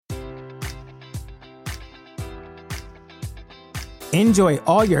Enjoy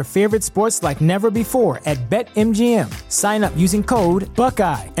all your favorite sports like never before at BetMGM. Sign up using code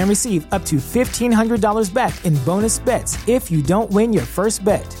Buckeye and receive up to $1,500 back in bonus bets if you don't win your first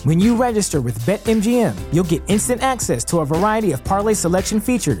bet. When you register with BetMGM, you'll get instant access to a variety of parlay selection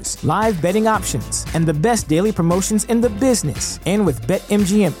features, live betting options, and the best daily promotions in the business. And with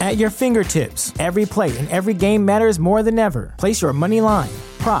BetMGM at your fingertips, every play and every game matters more than ever. Place your money line,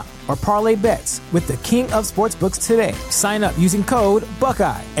 prop, or parlay bets with the king of sportsbooks today. Sign up using code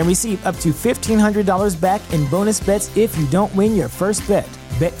Buckeye and receive up to $1,500 back in bonus bets if you don't win your first bet.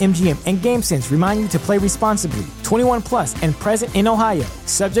 BetMGM and GameSense remind you to play responsibly. 21 plus and present in Ohio,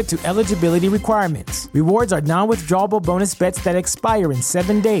 subject to eligibility requirements. Rewards are non-withdrawable bonus bets that expire in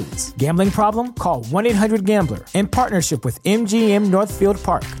 7 days. Gambling problem? Call 1-800-GAMBLER. In partnership with MGM Northfield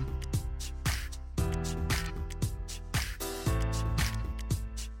Park.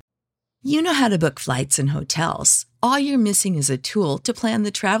 You know how to book flights and hotels. All you're missing is a tool to plan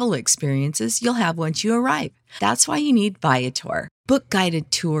the travel experiences you'll have once you arrive. That's why you need Viator. Book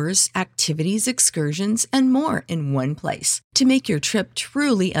guided tours, activities, excursions, and more in one place to make your trip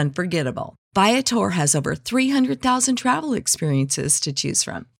truly unforgettable. Viator has over 300,000 travel experiences to choose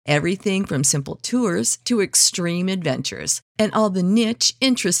from. Everything from simple tours to extreme adventures and all the niche,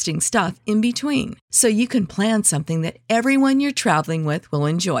 interesting stuff in between. So you can plan something that everyone you're traveling with will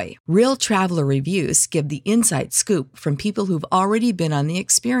enjoy. Real traveler reviews give the inside scoop from people who've already been on the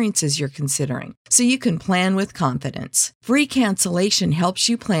experiences you're considering. So you can plan with confidence. Free cancellation helps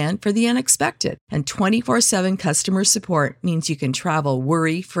you plan for the unexpected. And 24/7 customer support means you can travel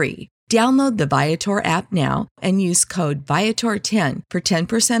worry-free. Download the Viator app now and use code Viator10 for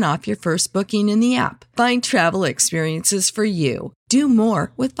 10% off your first booking in the app. Find travel experiences for you. Do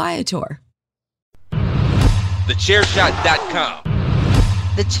more with Viator. TheChairShot.com.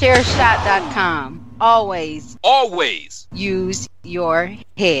 TheChairShot.com. Always use your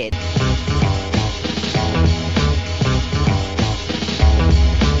head.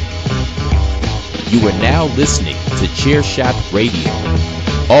 You are now listening to Chairshot Radio.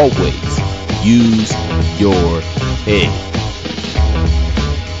 Always use your head.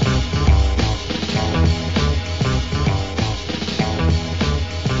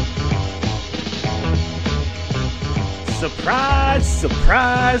 Surprise,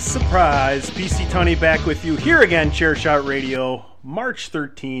 surprise, surprise. PC Tony back with you here again, Chairshot Radio, March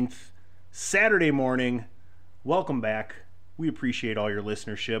 13th, Saturday morning. Welcome back. We appreciate all your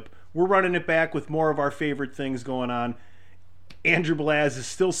listenership. We're running it back with more of our favorite things going on. Andrew Blaz is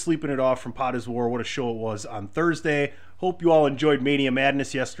still sleeping it off from Pot is War. What a show it was on Thursday. Hope you all enjoyed Mania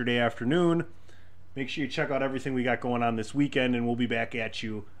Madness yesterday afternoon. Make sure you check out everything we got going on this weekend, and we'll be back at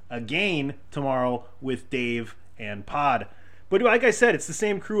you again tomorrow with Dave and Pod. But like I said, it's the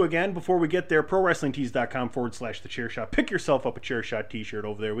same crew again. Before we get there, ProWrestlingTees.com/TheChairShot. Pick yourself up a Chairshot t-shirt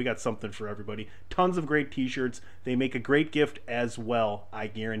over there. We got something for everybody. Tons of great t-shirts. They make a great gift as well. I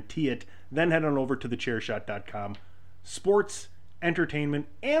guarantee it. Then head on over to TheChairShot.com. Sports, entertainment,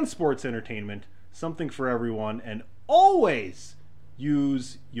 and sports entertainment. Something for everyone. And always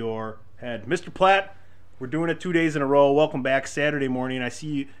use your head. Mr. Platt, we're doing it 2 days in a row. Welcome back. Saturday morning. I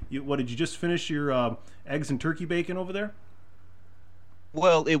see you. What, did you just finish your eggs and turkey bacon over there?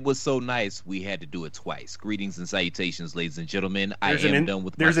 Well, it was so nice we had to do it twice. Greetings and salutations, ladies and gentlemen. I am done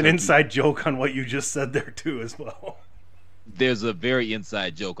with my There's an turkey. inside joke on what you just said there, too, as well. There's a very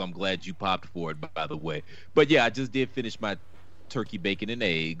inside joke. I'm glad you popped for it, by the way. But yeah, I just did finish my turkey bacon and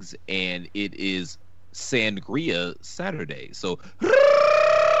eggs, and it is Sangria Saturday. So,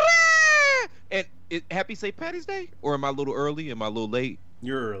 and happy St. Patty's Day? Or am I a little early? Am I a little late?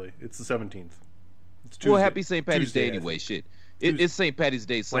 You're early. It's the 17th. It's Tuesday. Well, happy St. Patty's Tuesday, Day anyway. Shit. It's St. Patty's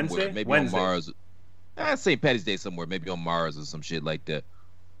Day somewhere. Wednesday? Maybe Wednesday. on Mars. St. Patty's Day somewhere. Maybe on Mars or some shit like that.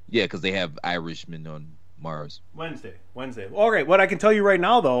 Yeah, because they have Irishmen on Mars. Wednesday. All right. What I can tell you right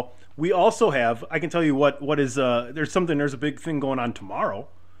now, though, we also have. I can tell you what is. There's a big thing going on tomorrow,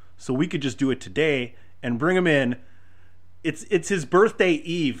 so we could just do it today and bring him in. It's his birthday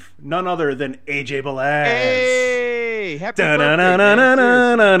eve. None other than AJ Balaz. Hey, happy birthday,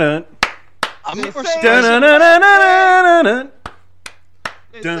 Da-na-na-na-na-na-na. I'm more Da-na-na-na-na-na-na.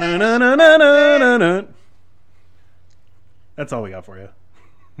 Da-na-na-na-na-na-na. That's all we got for you.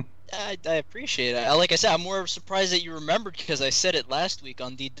 I appreciate it. Like I said, I'm more surprised that you remembered because I said it last week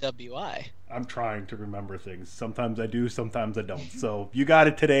on DWI. I'm trying to remember things. Sometimes I do, sometimes I don't. So you got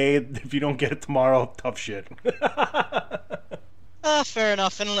it today. If you don't get it tomorrow, tough shit. Fair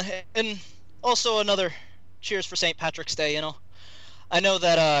enough. And also another cheers for St. Patrick's Day, you know. I know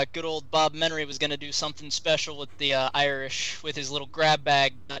that good old Bob Menery was going to do something special with the Irish with his little grab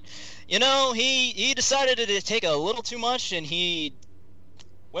bag, but, he decided to take a little too much, and he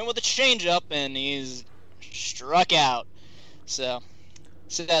went with a changeup, and he's struck out. So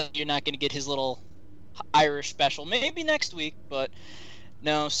you're not going to get his little Irish special. Maybe next week, but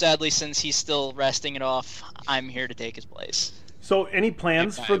no, sadly, since he's still resting it off, I'm here to take his place. So, any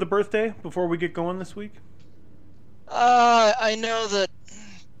plans for the birthday before we get going this week? I know that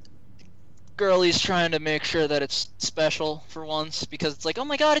Girlie's trying to make sure that it's special for once, because it's like, oh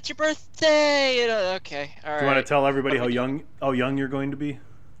my god, it's your birthday! Okay, all right. Do you want to tell everybody how young you're going to be?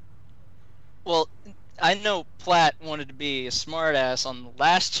 Well, I know Platt wanted to be a smartass on the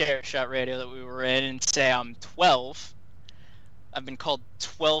last Chair Shot Radio that we were in and say I'm 12. I've been called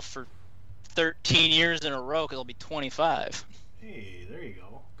 12 for 13 years in a row because I'll be 25. Hey, there you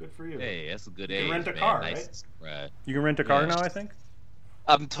go. Good for you. Hey, that's a good age. You can rent a car, nice. Right? You can rent a car now, I think?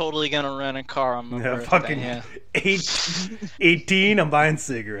 I'm totally going to rent a car on my birthday. Fucking 18, I'm buying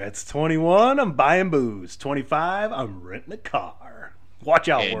cigarettes. 21, I'm buying booze. 25, I'm renting a car. Watch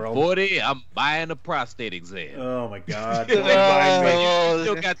out, and world. 40, I'm buying a prostate exam. Oh, my God. You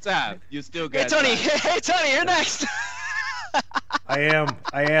still got time. You still got time. Hey, Tony, you're next. I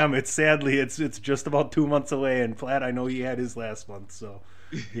am. It's sadly, it's just about 2 months away, and Platt, I know he had his last month, so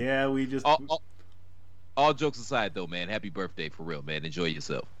yeah, we just... All jokes aside, though, man, happy birthday, for real, man. Enjoy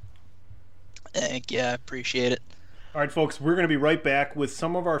yourself. Thank you. I appreciate it. All right, folks, we're going to be right back with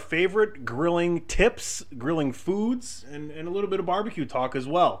some of our favorite grilling tips, grilling foods, and a little bit of barbecue talk as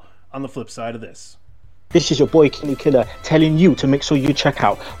well on the flip side of this. This is your boy Kenny Killer telling you to make sure you check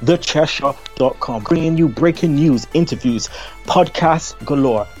out thechairshot.com, bringing you breaking news, interviews, podcasts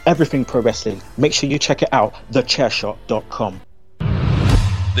galore, everything pro wrestling. Make sure you check it out, thechairshot.com.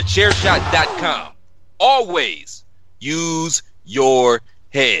 Thechairshot.com. Always use your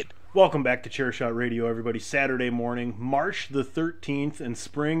head. Welcome back to Chairshot Radio, everybody. Saturday morning, March the 13th, and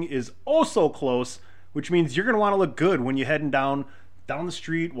spring is oh so close, which means you're going to want to look good when you're heading down the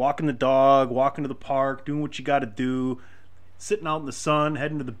street, walking the dog, walking to the park, doing what you got to do, sitting out in the sun,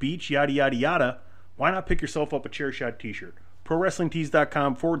 heading to the beach, yada, yada, yada. Why not pick yourself up a Chairshot t-shirt?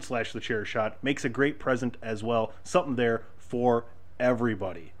 ProWrestlingTees.com/thechairshot makes a great present as well. Something there for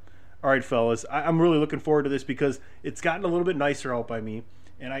everybody. All right, fellas, I'm really looking forward to this because it's gotten a little bit nicer out by me,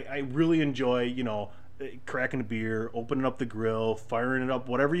 and I really enjoy, cracking a beer, opening up the grill, firing it up,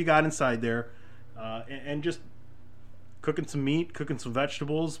 whatever you got inside there, and just cooking some meat, cooking some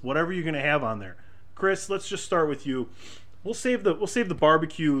vegetables, whatever you're going to have on there. Chris, let's just start with you. We'll save the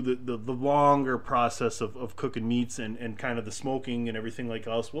barbecue, the longer process of cooking meats and kind of the smoking and everything like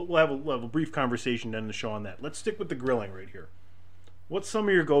else. We'll have a brief conversation to end the show on that. Let's stick with the grilling right here. What's some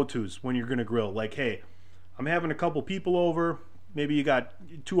of your go-tos when you're going to grill? Like, hey, I'm having a couple people over. Maybe you got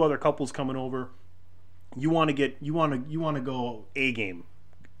 2 other couples coming over. You want to go A game,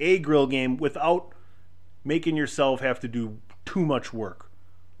 A grill game without making yourself have to do too much work.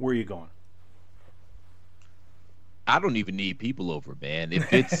 Where are you going? I don't even need people over, man.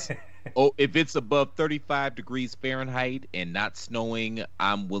 If it's above 35 degrees Fahrenheit and not snowing,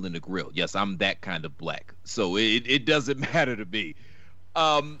 I'm willing to grill. Yes, I'm that kind of black. So it doesn't matter to me.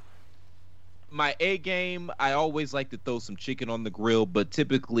 My A game, I always like to throw some chicken on the grill, but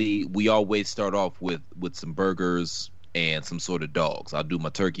typically we always start off with some burgers and some sort of dogs. I'll do my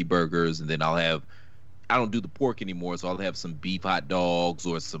turkey burgers, and then I don't do the pork anymore, so I'll have some beef hot dogs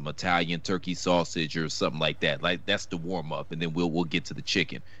or some Italian turkey sausage or something like that. Like, that's the warm up, and then we'll get to the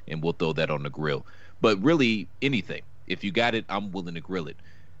chicken and we'll throw that on the grill. But really, anything. If you got it, I'm willing to grill it.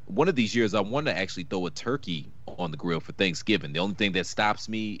 One of these years, I want to actually throw a turkey on the grill for Thanksgiving. The only thing that stops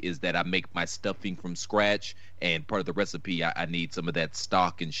me is that I make my stuffing from scratch, and part of the recipe, I need some of that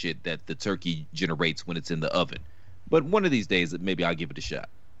stock and shit that the turkey generates when it's in the oven. But one of these days, maybe I'll give it a shot.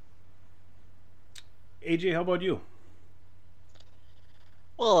 AJ, how about you?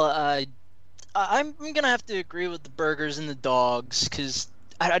 Well, I'm going to have to agree with the burgers and the dogs, because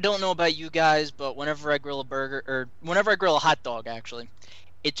I don't know about you guys, but whenever I grill a burger, or whenever I grill a hot dog, actually,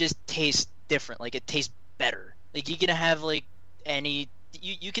 it just tastes different. Like, it tastes better. Like, you can have, like,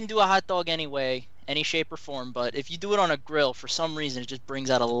 you can do a hot dog any way, any shape or form, but if you do it on a grill, for some reason, it just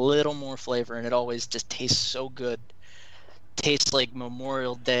brings out a little more flavor, and it always just tastes so good. Tastes like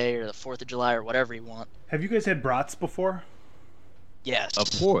Memorial Day or the 4th of July or whatever you want. Have you guys had brats before? Yes. Of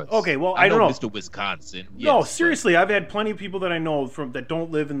course. Okay, well, I don't know. Mr. Wisconsin. No, yes, seriously, I've had plenty of people that I know that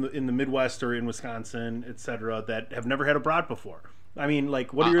don't live in the Midwest or in Wisconsin, etc., that have never had a brat before. I mean,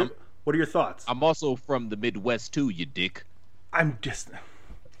 like, what are your thoughts? I'm also from the Midwest too, you dick. I'm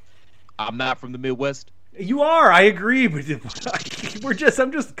not from the Midwest. You are. I agree, but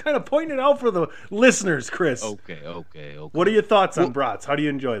I'm just kind of pointing it out for the listeners, Chris. Okay. What are your thoughts on brats? How do you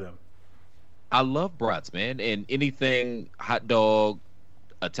enjoy them? I love brats, man, and anything hot dog,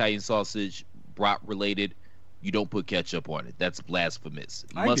 Italian sausage, brat related, you don't put ketchup on it. That's blasphemous.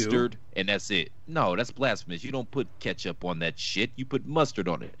 Mustard, and that's it. No, that's blasphemous. You don't put ketchup on that shit. You put mustard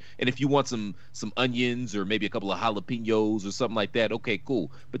on it. And if you want some onions or maybe a couple of jalapenos or something like that, okay,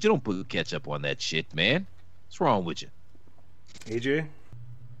 cool. But you don't put ketchup on that shit, man. What's wrong with you? AJ?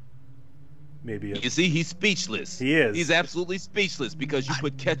 Maybe. You see, he's speechless. He is. He's absolutely speechless because you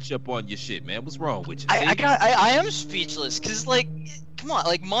put ketchup on your shit, man. What's wrong with you? I am speechless because, like, come on,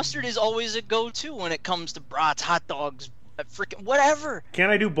 like, mustard is always a go-to when it comes to brats, hot dogs, freaking whatever. Can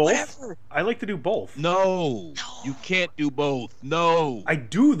I do both? Whatever. I like to do both. No, you can't do both. No. I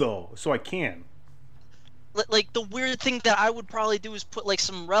do, though, so I can. Like, the weird thing that I would probably do is put, like,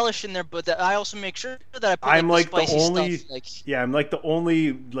 some relish in there, but that I also make sure that I put, I'm like the spicy the only, stuff. Like, yeah, I'm like the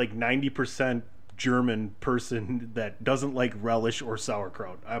only, like, 90% German person that doesn't like relish or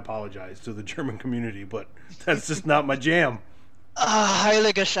sauerkraut. I apologize to the German community, but that's just not my jam.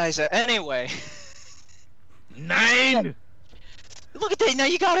 Heilige Scheiße. Anyway. 9! Look at that, now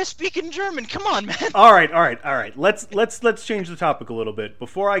you gotta speak in German. Come on, man. All right. Let's change the topic a little bit.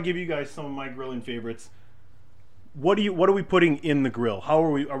 Before I give you guys some of my grilling favorites, what are we putting in the grill? How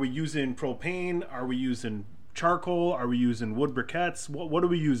are we using propane? Are we using charcoal? Are we using wood briquettes? What are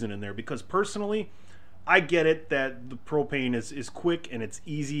we using in there? Because personally, I get it that the propane is quick and it's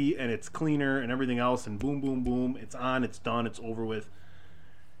easy and it's cleaner and everything else, and boom, boom, boom, it's on, it's done, it's over with.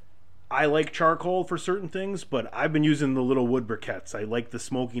 I like charcoal for certain things, but I've been using the little wood briquettes. I like the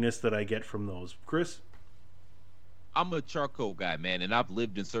smokiness that I get from those. Chris? I'm a charcoal guy, man, and I've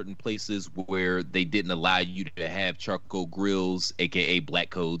lived in certain places where they didn't allow you to have charcoal grills, aka black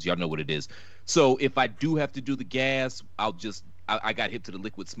codes. Y'all know what it is. So if I do have to do the gas, I got hip to the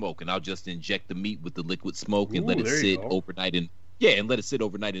liquid smoke, and I'll just inject the meat with the liquid smoke and let it sit overnight in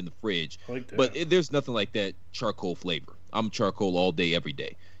the fridge. Like that. But there's nothing like that charcoal flavor. I'm charcoal all day, every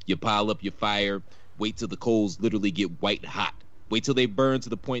day. You pile up your fire, wait till the coals literally get white hot. Wait till they burn to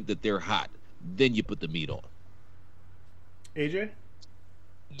the point that they're hot. Then you put the meat on. AJ?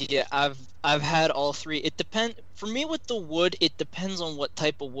 Yeah, I've had all three. It depends. For me, with the wood, it depends on what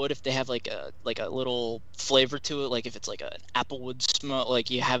type of wood. If they have like a little flavor to it, like if it's like an applewood smell, like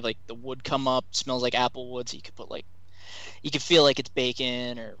you have like the wood come up, smells like applewood, so you could put like, you could feel like it's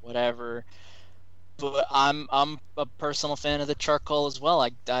bacon or whatever. But I'm a personal fan of the charcoal as well.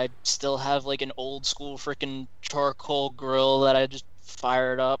 I still have like an old school freaking charcoal grill that I just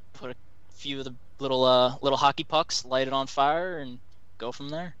fired up, put a few of the little hockey pucks, light it on fire, and go from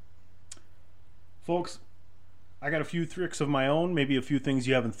there. Folks, I got a few tricks of my own, maybe a few things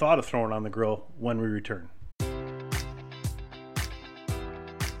you haven't thought of throwing on the grill when we return.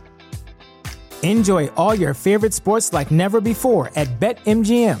 Enjoy all your favorite sports like never before at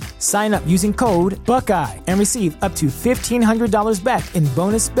BetMGM. Sign up using code Buckeye and receive up to $1,500 back in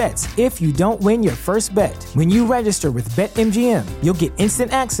bonus bets if you don't win your first bet. When you register with BetMGM, you'll get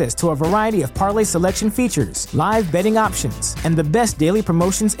instant access to a variety of parlay selection features, live betting options, and the best daily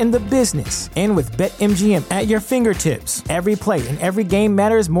promotions in the business. And with BetMGM at your fingertips, every play and every game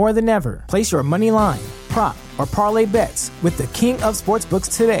matters more than ever. Place your money line, prop, or parlay bets with the king of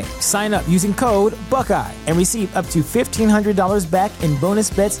sportsbooks today. Sign up using code Buckeye and receive up to $1,500 back in bonus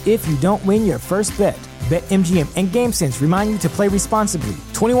bets if you don't win your first bet. BetMGM and GameSense remind you to play responsibly.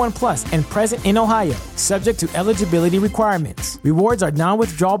 21 plus and present in Ohio, subject to eligibility requirements. Rewards are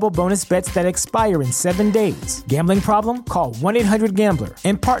non-withdrawable bonus bets that expire in 7 days. Gambling problem? Call 1-800-GAMBLER.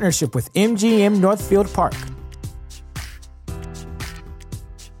 In partnership with MGM Northfield Park.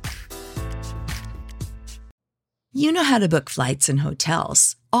 You know how to book flights and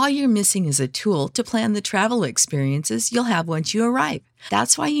hotels. All you're missing is a tool to plan the travel experiences you'll have once you arrive.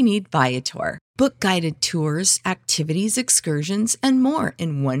 That's why you need Viator. Book guided tours, activities, excursions, and more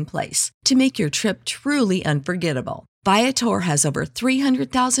in one place to make your trip truly unforgettable. Viator has over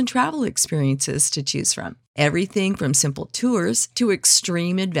 300,000 travel experiences to choose from. Everything from simple tours to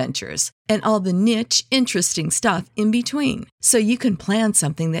extreme adventures and all the niche, interesting stuff in between. So you can plan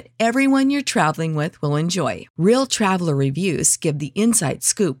something that everyone you're traveling with will enjoy. Real traveler reviews give the inside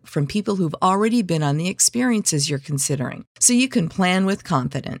scoop from people who've already been on the experiences you're considering. So you can plan with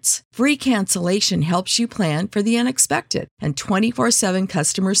confidence. Free cancellation helps you plan for the unexpected. And 24/7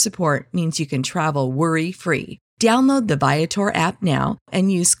 customer support means you can travel worry-free. Download the Viator app now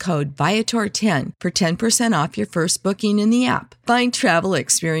and use code Viator10 for 10% off your first booking in the app. Find travel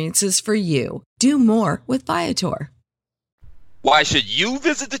experiences for you. Do more with Viator. Why should you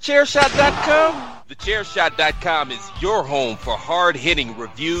visit thechairshot.com? Thechairshot.com is your home for hard-hitting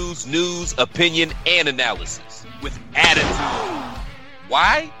reviews, news, opinion, and analysis with attitude.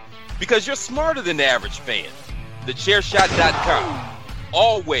 Why? Because you're smarter than the average fan. TheChairShot.com.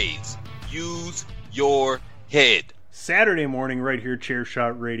 Always use your head. Saturday morning right here,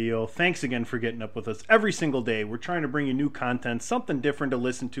 Chairshot Radio. Thanks again for getting up with us every single day. We're trying to bring you new content, something different to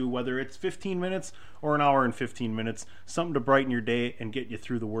listen to, whether it's 15 minutes or an hour and 15 minutes, something to brighten your day and get you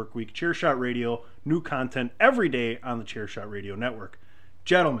through the work week. Chairshot Radio, new content every day on the Chairshot Radio Network.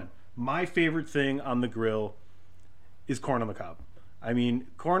 Gentlemen, my favorite thing on the grill is corn on the cob. I mean,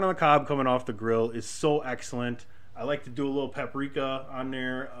 corn on the cob coming off the grill is so excellent. I like to do a little paprika on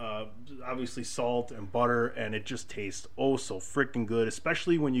there, obviously salt and butter, and it just tastes oh so freaking good,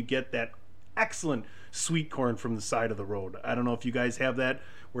 especially when you get that excellent sweet corn from the side of the road. I don't know if you guys have that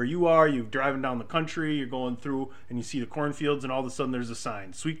where you are. You're driving down the country, you're going through, and you see the cornfields, and all of a sudden there's a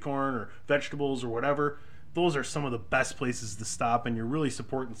sign, sweet corn or vegetables or whatever. Those are some of the best places to stop, and you're really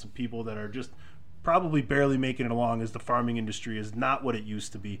supporting some people that are just probably barely making it along, as the farming industry is not what it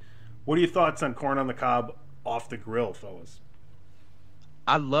used to be. What are your thoughts on corn on the cob off the grill, fellas?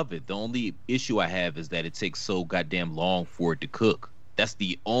 I love it. The only issue I have is that it takes so goddamn long for it to cook. That's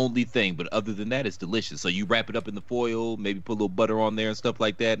the only thing. But other than that, it's delicious. So you wrap it up in the foil, maybe put a little butter on there and stuff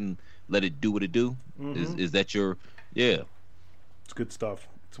like that, and let it do what it do. Mm-hmm. Is that your? Yeah. It's good stuff.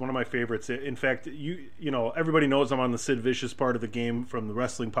 It's one of my favorites. In fact, you know, everybody knows I'm on the Sid Vicious part of the game from the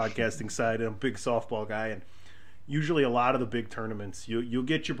wrestling podcasting side, and I'm a big softball guy, and usually a lot of the big tournaments, you'll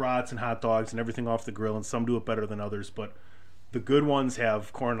get your brats and hot dogs and everything off the grill, and some do it better than others, but the good ones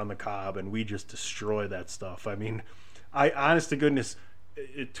have corn on the cob, and we just destroy that stuff. I mean, honest to goodness,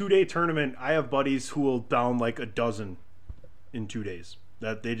 a 2-day tournament, I have buddies who will down like a dozen in 2 days.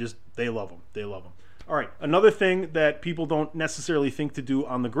 That they love them. They love them. All right, another thing that people don't necessarily think to do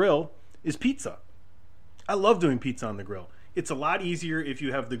on the grill is pizza. I love doing pizza on the grill. It's a lot easier if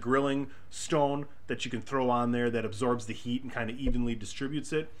you have the grilling stone that you can throw on there that absorbs the heat and kind of evenly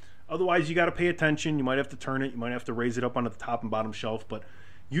distributes it. Otherwise, you got to pay attention. You might have to turn it. You might have to raise it up onto the top and bottom shelf. But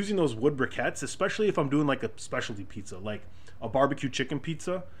using those wood briquettes, especially if I'm doing like a specialty pizza, like a barbecue chicken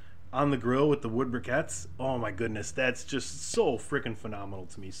pizza on the grill with the wood briquettes, oh my goodness, that's just so freaking phenomenal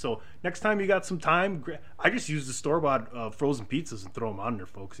to me. So next time you got some time, I just use the store-bought frozen pizzas and throw them on there,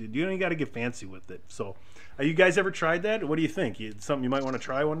 folks. You don't got to get fancy with it. So you guys ever tried that? What do you think? It's something you might want to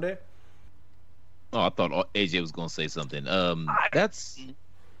try one day? Oh, I thought AJ was going to say something. That's...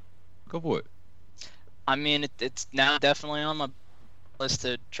 Go for it. I mean, it's now definitely on my list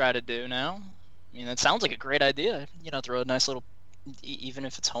to try to do now. I mean, it sounds like a great idea. You know, throw a nice little, even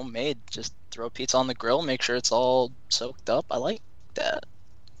if it's homemade, just throw pizza on the grill, make sure it's all soaked up. I like that.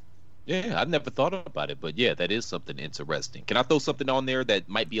 Yeah, I never thought about it, but yeah, that is something interesting. Can I throw something on there that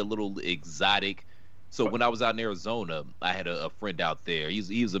might be a little exotic? So when I was out in Arizona, I had a friend out there.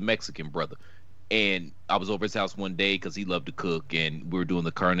 He was a Mexican brother. And I was over his house one day because he loved to cook, and we were doing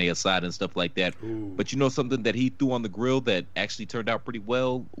the carne asada and stuff like that. Ooh. But you know something that he threw on the grill that actually turned out pretty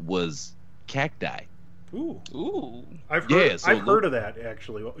well was cacti. Ooh. I've heard of that,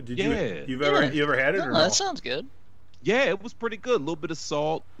 actually. You've ever had it or no? That sounds good. Yeah, it was pretty good. A little bit of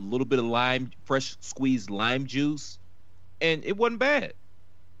salt, a little bit of lime, fresh squeezed lime juice, and it wasn't bad.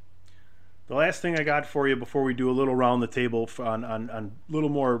 The last thing I got for you before we do a little round the table on a little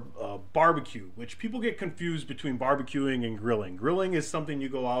more barbecue, which people get confused between barbecuing and grilling. Grilling is something you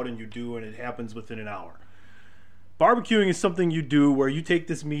go out and you do, and it happens within an hour. Barbecuing is something you do where you take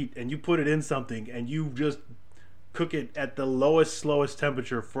this meat and you put it in something and you just cook it at the slowest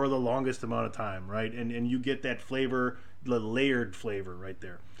temperature for the longest amount of time, right? And you get that flavor, the layered flavor right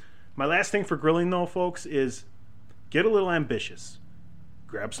there. My last thing for grilling, though, folks, get a little ambitious.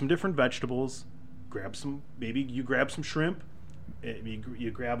 Grab some different vegetables. Maybe you grab some shrimp. You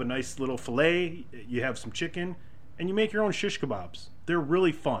grab a nice little fillet. You have some chicken, and you make your own shish kebabs. They're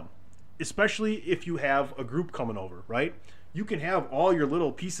really fun, especially if you have a group coming over, right? You can have all your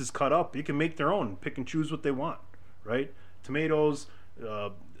little pieces cut up. You can make their own, pick and choose what they want, right? Tomatoes,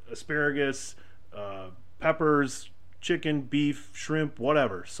 asparagus, peppers, chicken, beef, shrimp,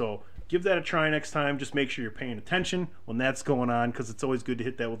 whatever. So give that a try next time. Just make sure you're paying attention when that's going on, because it's always good to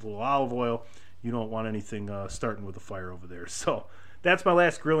hit that with a little olive oil. You don't want anything starting with a fire over there. So that's my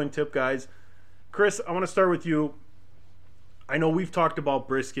last grilling tip, guys. Chris, I want to start with you. I know we've talked about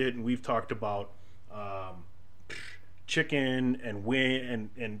brisket and we've talked about chicken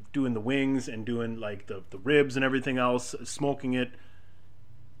and doing the wings and doing like the ribs and everything else, smoking it.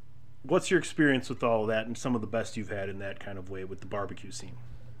 What's your experience with all of that and some of the best you've had in that kind of way with the barbecue scene?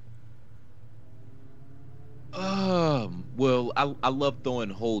 Well, I love throwing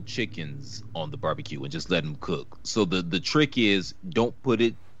whole chickens on the barbecue and just letting them cook. So the trick is don't put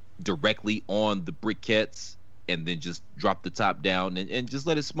it directly on the briquettes and then just drop the top down and just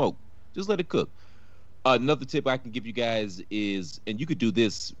let it smoke. Just let it cook. Another tip I can give you guys is, and you could do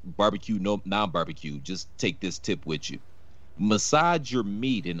this barbecue, no non-barbecue. Just take this tip with you. Massage your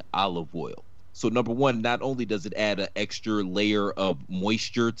meat in olive oil. So number one, not only does it add an extra layer of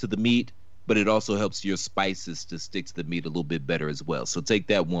moisture to the meat, but it also helps your spices to stick to the meat a little bit better as well. So take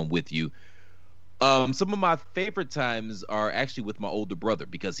that one with you. Some of my favorite times are actually with my older brother,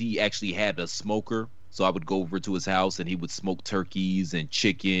 because he actually had a smoker. So I would go over to his house and he would smoke turkeys and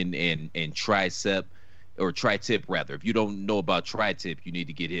chicken and tri-tip rather. If you don't know about tri-tip, you need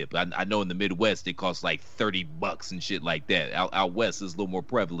to get hip. I know in the Midwest it costs like $30 and shit like that. Out west it's a little more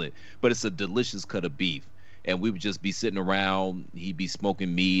prevalent, but it's a delicious cut of beef. And we would just be sitting around. He'd be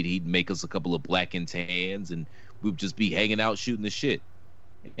smoking meat. He'd make us a couple of black and tans, and we would just be hanging out, shooting the shit.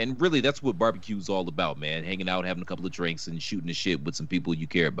 And really, that's what barbecue's all about, man. Hanging out, having a couple of drinks, and shooting the shit with some people you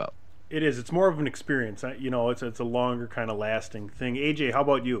care about. It is. It's more of an experience. It's a longer kind of lasting thing. AJ, how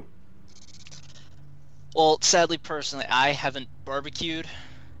about you? Well, sadly, personally, I haven't barbecued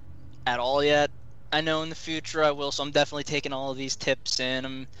at all yet. I know in the future I will, so I'm definitely taking all of these tips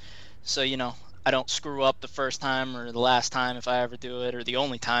in. So, I don't screw up the first time or the last time if I ever do it, or the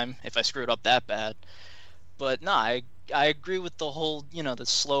only time if I screw it up that bad. But no, I agree with the whole, the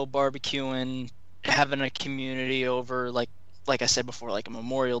slow barbecuing, having a community over, like I said before, like a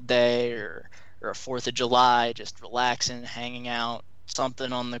Memorial Day or a 4th of July, just relaxing, hanging out,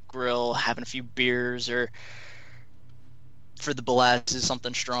 something on the grill, having a few beers, or for the molasses,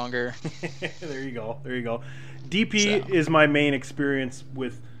 something stronger. There you go. DP is my main experience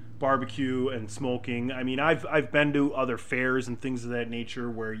with barbecue and smoking. I mean, I've been to other fairs and things of that nature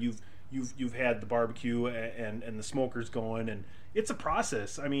where you've had the barbecue and the smokers going, and it's a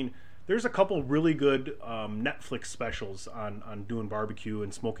process. I mean, there's a couple really good Netflix specials on doing barbecue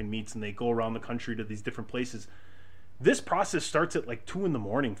and smoking meats, and they go around the country to these different places. This process starts at like 2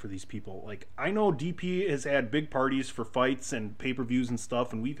 a.m. for these people. Like, I know DP has had big parties for fights and pay-per-views and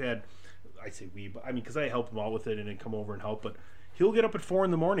stuff, and we've had, I say we, but I mean, because I help him out with it and then come over and help, but he'll get up at 4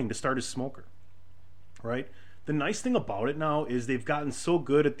 a.m. to start his smoker, right? The nice thing about it now is they've gotten so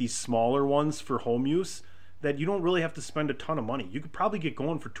good at these smaller ones for home use that you don't really have to spend a ton of money. You could probably get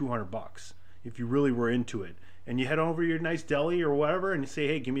going for $200 if you really were into it. And you head over to your nice deli or whatever and you say,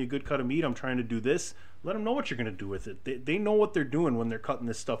 hey, give me a good cut of meat. I'm trying to do this. Let them know what you're going to do with it. They know what they're doing when they're cutting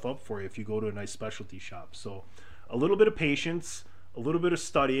this stuff up for you if you go to a nice specialty shop. So a little bit of patience, a little bit of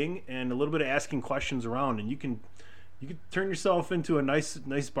studying, and a little bit of asking questions around, and you can turn yourself into a nice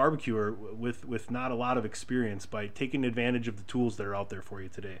barbecuer with not a lot of experience by taking advantage of the tools that are out there for you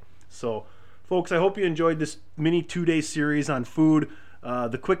today. So, folks, I hope you enjoyed this mini 2-day series on food,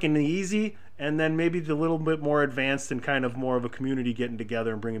 the quick and the easy, and then maybe the little bit more advanced and kind of more of a community getting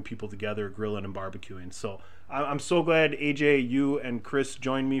together and bringing people together, grilling and barbecuing. So I'm so glad, AJ, you and Chris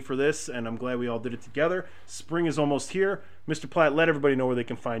joined me for this, and I'm glad we all did it together. Spring is almost here. Mr. Platt, let everybody know where they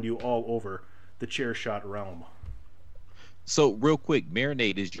can find you all over the Chair Shot realm. So real quick,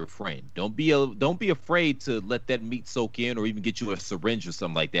 marinade is your friend. Don't be afraid to let that meat soak in, or even get you a syringe or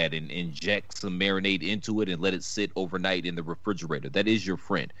something like that and inject some marinade into it and let it sit overnight in the refrigerator. That is your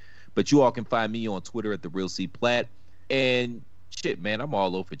friend. But you all can find me on Twitter at @TheRealCPlatt. And shit, man, I'm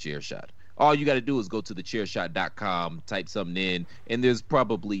all over Chairshot. All you got to do is go to thechairshot.com, type something in, and there's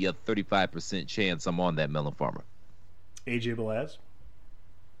probably a 35% chance I'm on that Melon Farmer. AJ Balaz.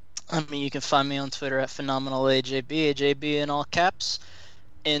 I mean, you can find me on Twitter at PhenomenalAJB, AJB in all caps.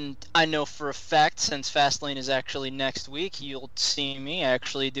 And I know for a fact, since Fastlane is actually next week, you'll see me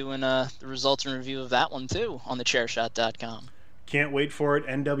actually doing the results and review of that one too on thechairshot.com. Can't wait for it.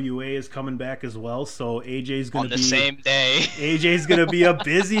 NWA is coming back as well, so AJ's going to be on the same day. AJ's going to be a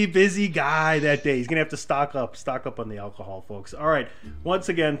busy guy that day. He's going to have to stock up on the alcohol, folks. All right. Once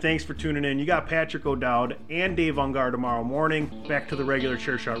again, thanks for tuning in. You got Patrick O'Dowd and Dave Ungar tomorrow morning. Back to the regular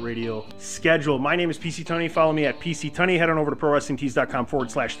Chairshot Radio schedule. My name is PC Tunney. Follow me at PC Tunney. Head on over to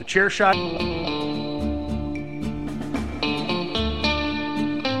ProWrestlingTees.com/thechairshot.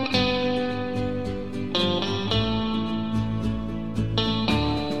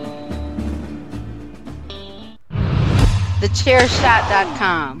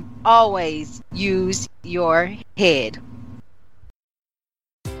 TheChairShot.com. Always use your head.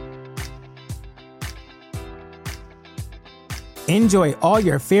 Enjoy all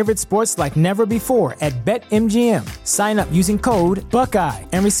your favorite sports like never before at BetMGM. Sign up using code Buckeye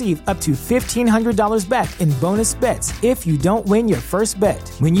and receive up to $1,500 back in bonus bets if you don't win your first bet.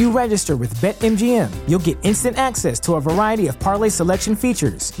 When you register with BetMGM, you'll get instant access to a variety of parlay selection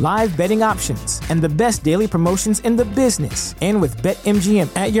features, live betting options, and the best daily promotions in the business. And with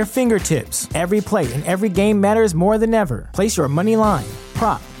BetMGM at your fingertips, every play and every game matters more than ever. Place your money line,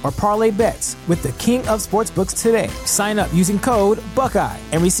 prop, or parlay bets with the king of sportsbooks today. Sign up using code Buckeye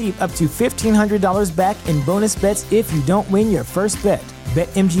and receive up to $1,500 back in bonus bets if you don't win your first bet.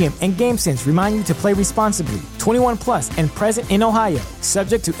 BetMGM and GameSense remind you to play responsibly. 21 plus and present in Ohio,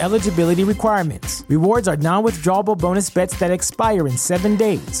 subject to eligibility requirements. Rewards are non-withdrawable bonus bets that expire in 7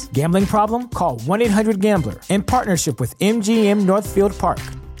 days. Gambling problem? Call 1-800-GAMBLER in partnership with MGM Northfield Park.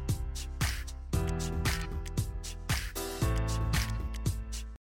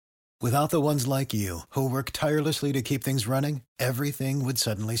 Without the ones like you, who work tirelessly to keep things running, everything would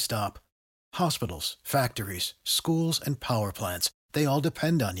suddenly stop. Hospitals, factories, schools, and power plants, they all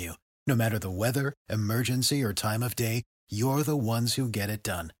depend on you. No matter the weather, emergency, or time of day, you're the ones who get it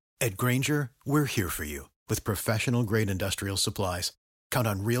done. At Grainger, we're here for you with professional-grade industrial supplies. Count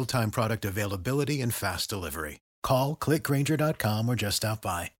on real-time product availability and fast delivery. Call, click Grainger.com, or just stop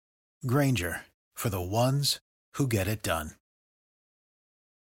by. Grainger, for the ones who get it done.